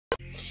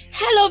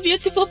Hello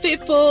beautiful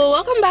people,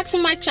 welcome back to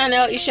my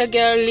channel. It's your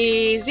girl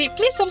Lizzie.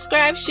 Please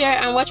subscribe, share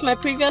and watch my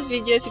previous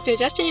videos if you're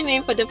just tuning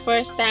in for the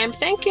first time.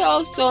 Thank you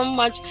all so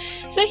much.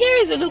 So here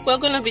is the look we're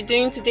going to be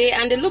doing today,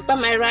 and the look by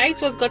my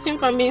right was gotten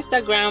from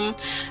Instagram.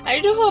 I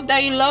do hope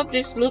that you love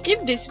this look.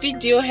 If this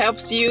video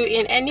helps you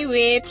in any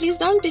way, please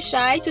don't be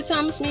shy to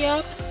thumbs me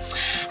up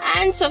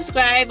and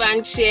subscribe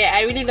and share.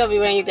 I really love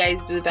it when you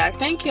guys do that.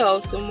 Thank you all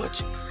so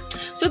much.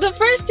 So the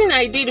first thing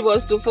I did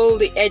was to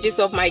fold the edges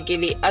of my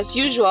gele. As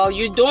usual,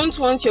 you don't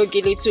want your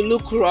gele to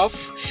look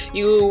rough.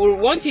 You will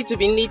want it to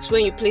be neat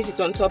when you place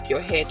it on top your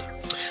head.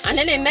 And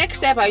then the next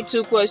step I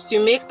took was to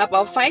make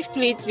about 5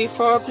 pleats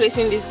before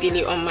placing this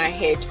gele on my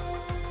head.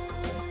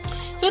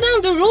 So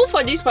now the rule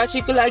for this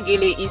particular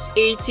gele is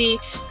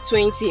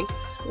 80-20.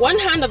 One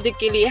hand of the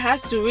gele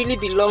has to really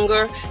be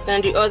longer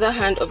than the other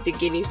hand of the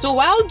gele. So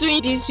while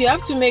doing this, you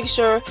have to make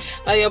sure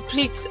that your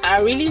pleats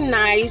are really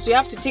nice. You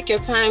have to take your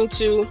time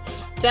to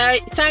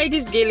tie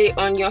this gele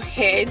on your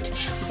head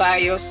by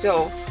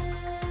yourself.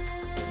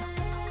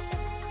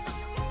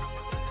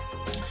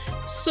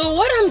 So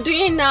what I'm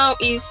doing now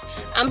is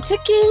I'm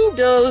taking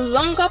the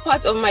longer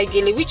part of my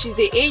gele, which is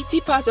the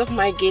 80 part of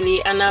my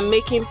gele, and I'm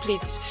making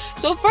pleats.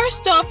 So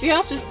first off, you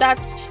have to start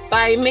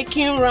by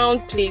making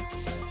round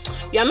pleats.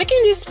 You are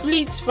making these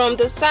pleats from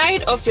the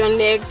side of your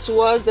neck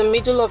towards the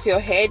middle of your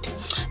head,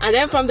 and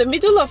then from the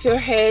middle of your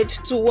head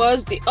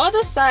towards the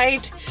other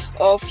side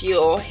of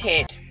your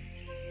head.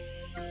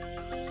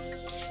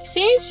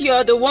 Since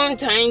you're the one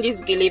tying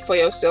this gele for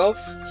yourself,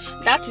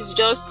 that is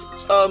just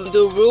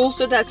the rule,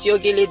 so that your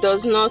gele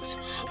does not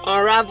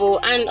unravel.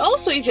 And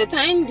also, if you're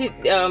tying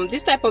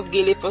this type of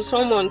gele for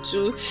someone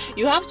too,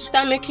 you have to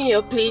start making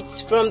your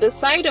pleats from the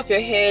side of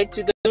your head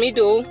to the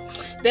middle,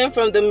 then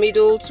from the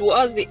middle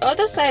towards the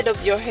other side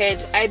of your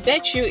head. I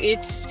bet you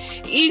it's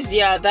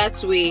easier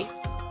that way.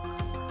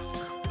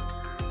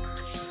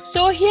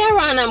 So here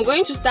on, I'm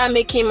going to start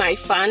making my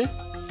fan.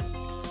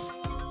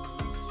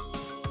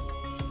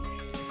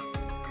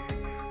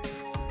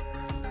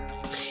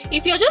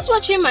 If you're just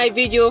watching my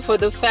video for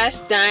the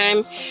first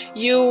time,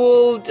 you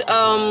would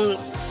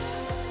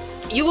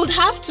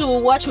have to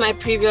watch my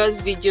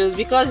previous videos,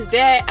 because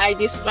there I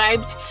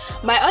described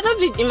my other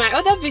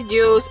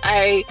videos.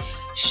 I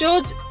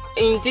showed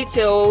in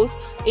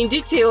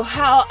detail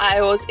how I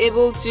was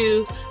able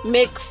to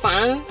make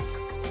fans.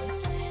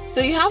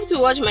 So you have to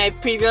watch my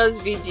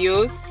previous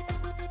videos,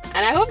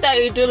 and I hope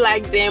that you do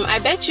like them. I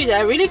bet you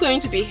they're really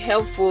going to be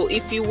helpful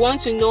if you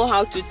want to know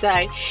how to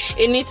tie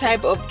any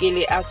type of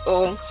gele at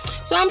all.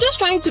 So I'm just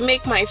trying to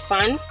make my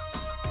fan.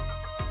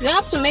 You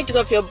have to make use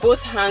of your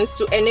both hands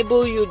to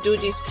enable you do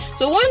this.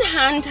 So one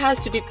hand has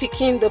to be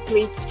picking the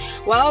pleats,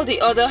 while the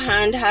other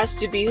hand has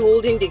to be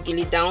holding the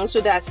gele down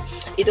so that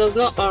it does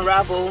not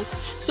unravel.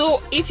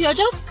 So if you're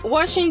just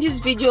watching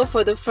this video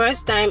for the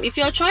first time, if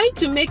you're trying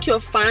to make your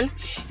fan,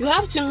 you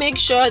have to make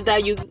sure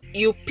that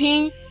you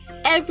pin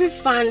every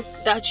fan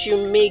that you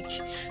make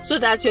so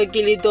that your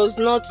gele does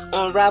not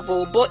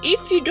unravel. But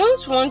if you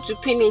don't want to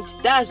pin it,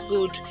 that's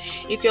good.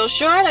 If you're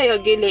sure that your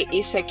gele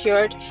is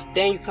secured,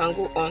 then you can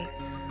go on.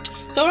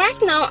 So right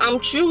now I'm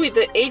through with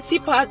the 80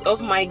 part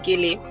of my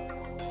gele.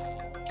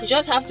 You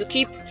just have to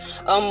keep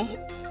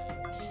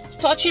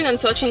touching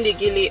the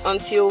gele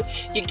until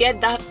you get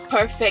that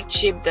perfect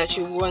shape that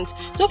you want.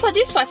 So for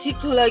this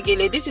particular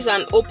gele, this is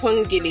an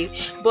open gele,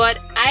 but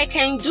I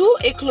can do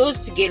a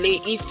closed gele.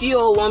 If you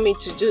all want me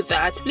to do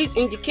that, please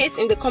indicate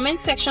in the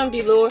comment section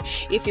below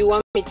if you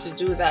want me to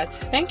do that.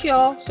 Thank you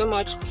all so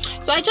much.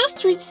 So I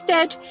just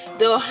twisted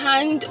the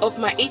hand of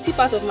my 80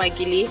 part of my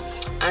gele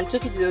and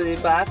took it to the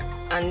back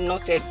and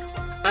knotted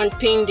and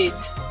pinned it.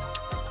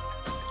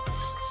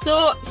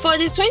 So for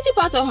the 20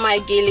 part of my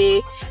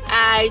gele,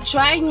 I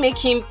tried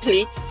making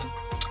pleats.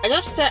 I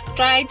just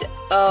tried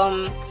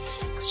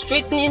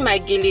straightening my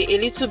gele a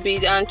little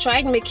bit and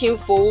tried making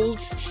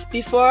folds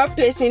before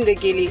placing the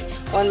gele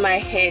on my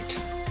head.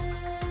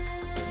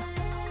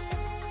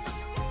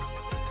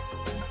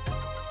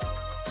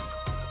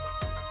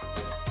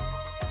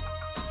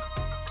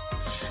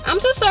 I'm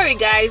so sorry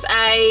guys,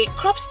 I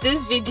cropped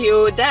this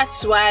video,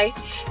 that's why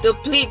the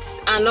pleats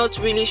are not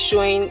really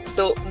showing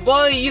though.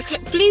 But you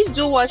can please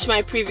do watch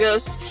my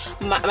previous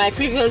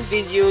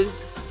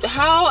videos.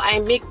 How I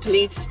make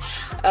pleats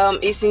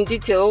is in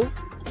detail.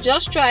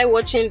 Just try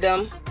watching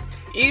them.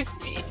 If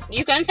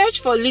you can search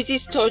for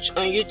Lizzie's Touch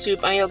on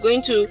YouTube, and you're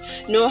going to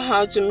know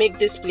how to make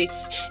these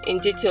pleats in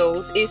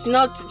details. It's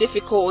not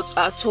difficult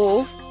at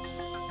all.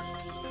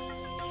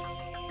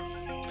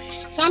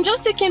 So I'm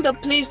just taking the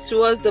pleats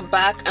towards the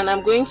back and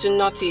I'm going to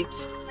knot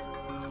it.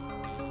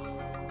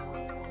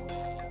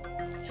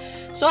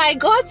 So I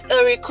got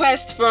a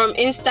request from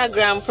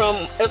Instagram from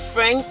a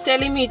friend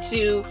telling me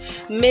to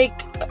make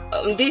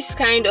this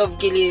kind of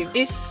gele,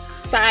 this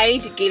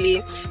side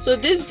gele. So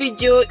this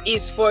video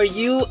is for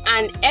you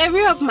and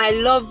every one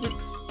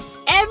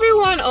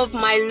of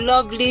my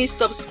lovely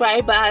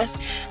subscribers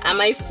and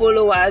my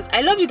followers.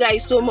 I love you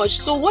guys so much.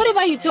 So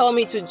whatever you tell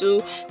me to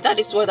do, that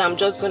is what I'm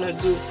just gonna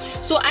do.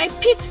 So I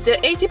picked the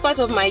 80 part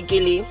of my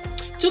gele,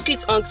 took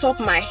it on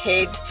top my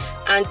head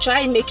and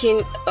try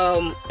making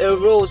a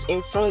rose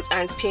in front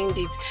and pinned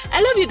it.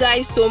 I love you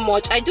guys so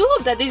much. I do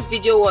hope that this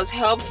video was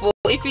helpful.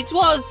 If it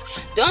was,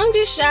 don't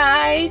be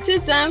shy to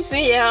thumbs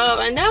me up,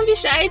 and don't be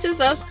shy to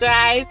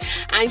subscribe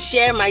and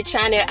share my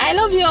channel. I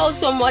love you all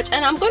so much,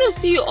 and I'm going to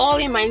see you all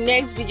in my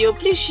next video.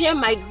 Please share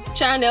my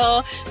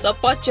channel,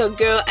 support your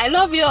girl. I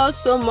love you all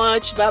so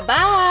much. Bye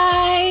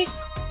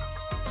bye.